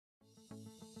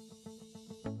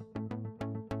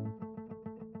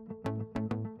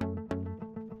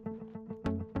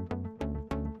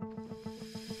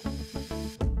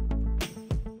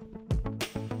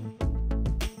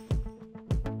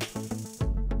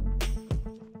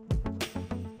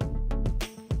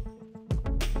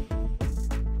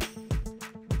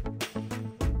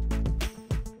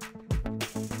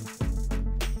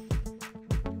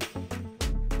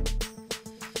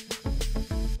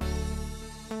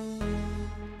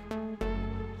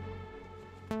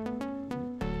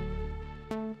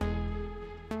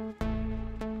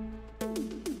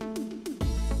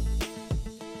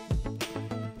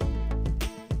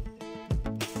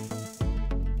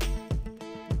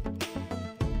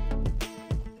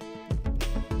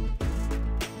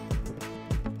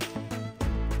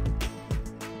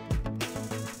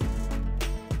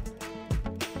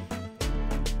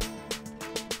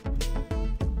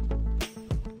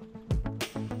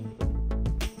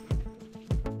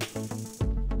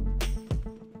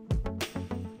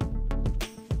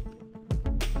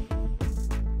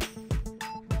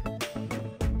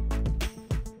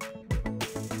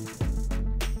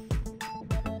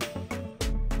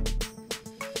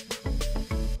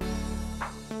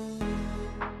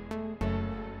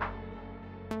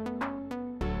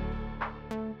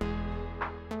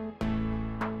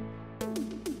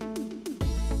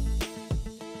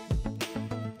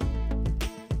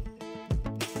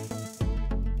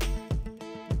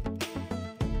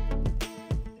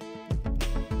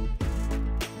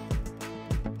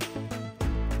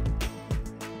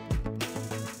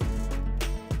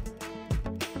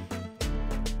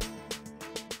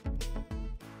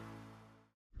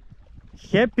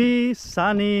Happy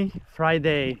sunny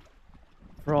Friday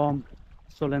from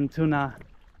Sollentuna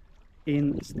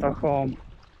in Stockholm.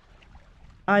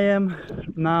 I am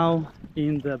now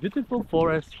in the beautiful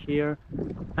forest here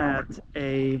at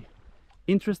a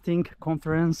interesting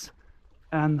conference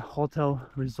and hotel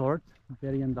resort,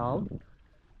 Bergendal,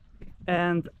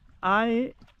 and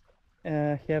I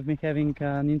have been having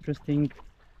an interesting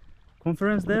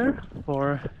conference there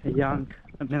for young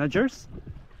managers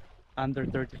under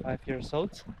 35 years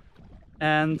old.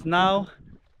 And now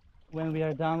when we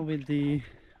are done with the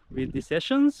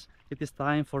sessions, it is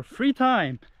time for free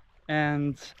time,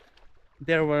 and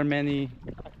there were many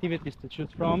activities to choose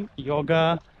from: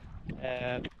 yoga,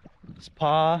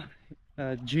 spa,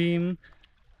 gym,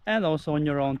 and also on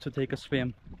your own to take a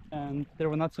swim. And there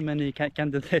were not so many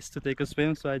candidates to take a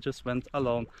swim, so I just went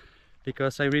alone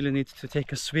because I really need to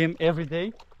take a swim every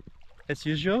day as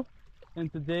usual. And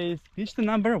today is beach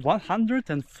number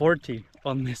 140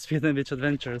 on my Sweden beach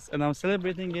adventures, and I'm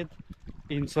celebrating it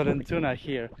in Sollentuna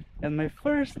here, and my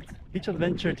first beach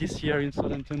adventure this year in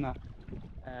Sollentuna.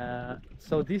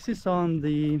 So this is on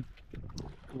the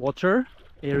water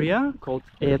area called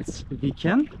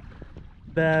Edsviken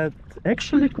that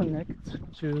actually connects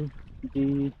to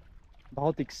the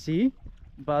Baltic Sea,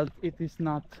 but it is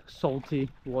not salty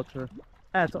water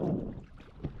at all.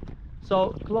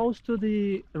 So close to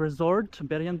the resort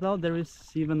Bergendal, there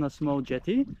is even a small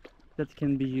jetty that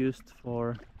can be used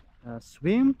for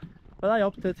swim, but I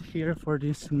opted here for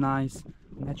these nice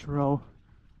natural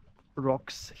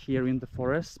rocks here in the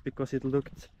forest because it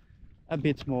looked a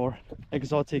bit more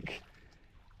exotic.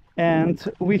 And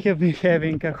we have been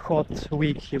having a hot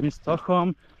week here in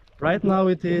Stockholm. Right now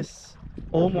it is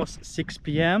almost 6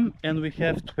 p.m. and we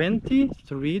have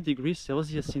 23 degrees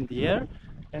Celsius in the air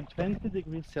and 20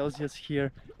 degrees Celsius here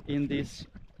in this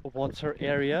water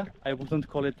area. I wouldn't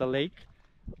call it a lake,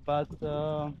 but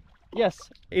yes,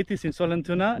 it is in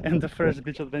Sollentuna, and the first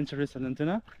beach adventure is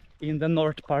Sollentuna in the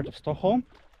north part of Stockholm.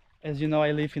 As you know,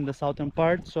 I live in the southern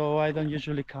part, so I don't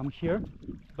usually come here,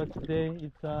 but today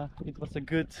it was a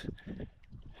good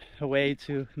way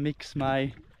to mix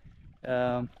my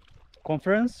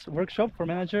conference workshop for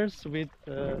managers with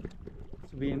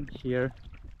swim here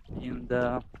in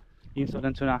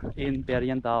Sollentuna in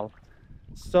Bergendal.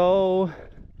 So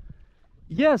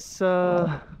yes,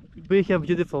 we have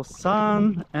beautiful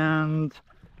sun, and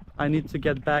I need to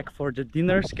get back for the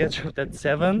dinner scheduled at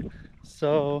 7,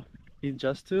 so it's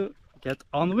just to get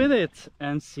on with it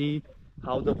and see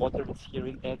how the water is here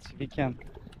in Edsviken.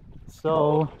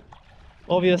 So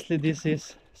obviously this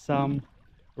is some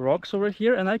rocks over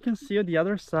here, and I can see on the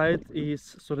other side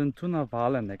is Sollentuna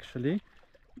Vallen. Actually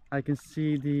I can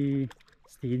see the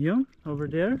stadium over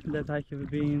there that I have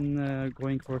been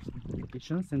going for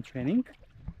competitions and training,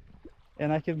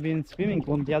 and I have been swimming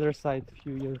on the other side a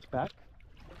few years back.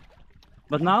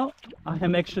 But now I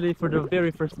am actually for the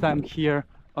very first time here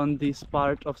on this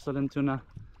part of Sollentuna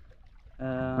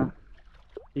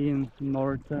in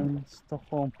northern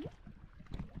Stockholm.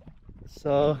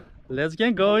 So let's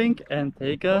get going and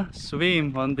take a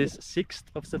swim on this 6th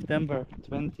of September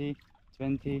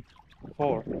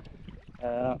 2024.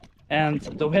 And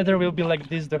the weather will be like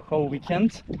this the whole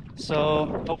weekend, so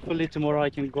hopefully tomorrow I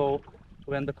can go,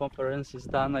 when the conference is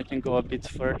done, I can go a bit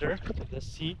further to the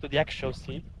sea, to the actual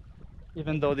sea,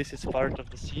 even though this is part of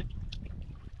the sea.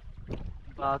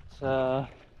 But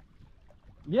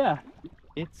yeah,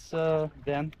 it's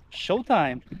then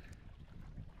showtime.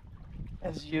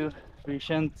 As you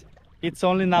mentioned, it's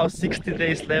only now 60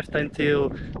 days left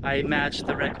until I match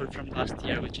the record from last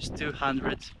year, which is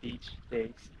 200 beach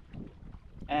days.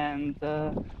 And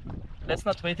let's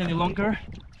not wait any longer,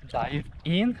 dive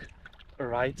in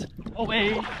right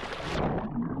away.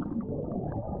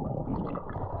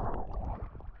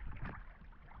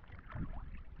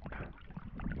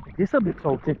 It is a bit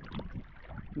salty,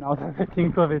 now that I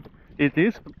think of it. It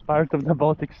is part of the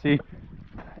Baltic Sea,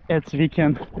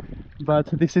 Edsviken, but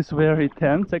this is where it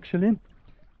ends actually,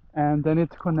 and then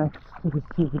it connects to the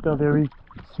sea with a very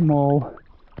small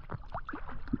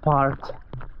part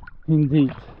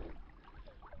indeed.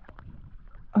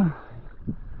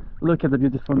 Look at the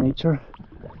beautiful nature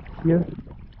here,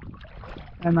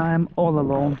 and I am all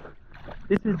alone.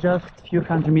 This is just a few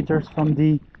hundred meters from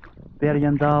the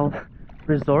Bergendal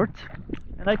resort,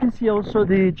 and I can see also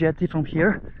the jetty from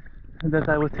here that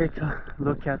I will take a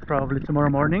look at probably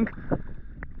tomorrow morning,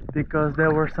 because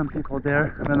there were some people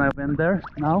there when I went there.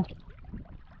 Now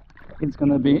it's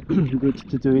gonna be good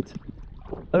to do it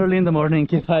early in the morning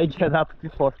if I get up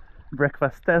before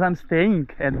breakfast, as I'm staying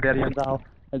at Bergendal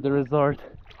at the resort.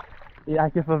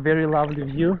 I have a very lovely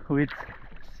view with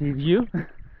sea view,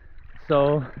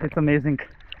 So it's amazing.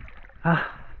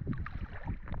 Ah,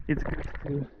 it's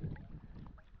good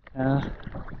to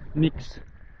mix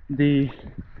the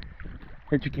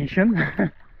education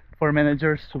for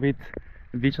managers with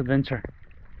beach adventure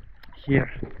here.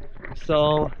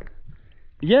 So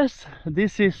yes,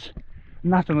 this is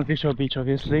not an official beach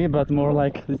obviously, but more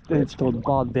like it's called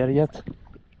Berget.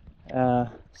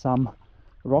 Some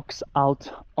rocks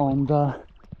out on the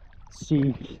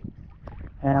sea,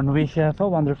 and we have a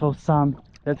wonderful sun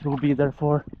that will be there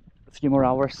for a few more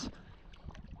hours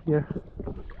here.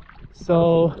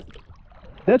 So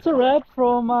that's a wrap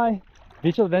from my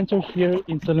beach adventure here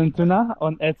in Sollentuna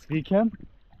on Edsviken.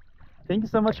 Thank you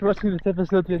so much for watching this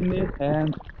episode with me,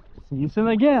 and see you soon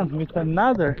again with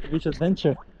another beach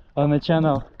adventure on my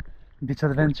channel, Beach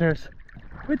Adventures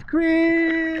with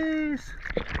Chris!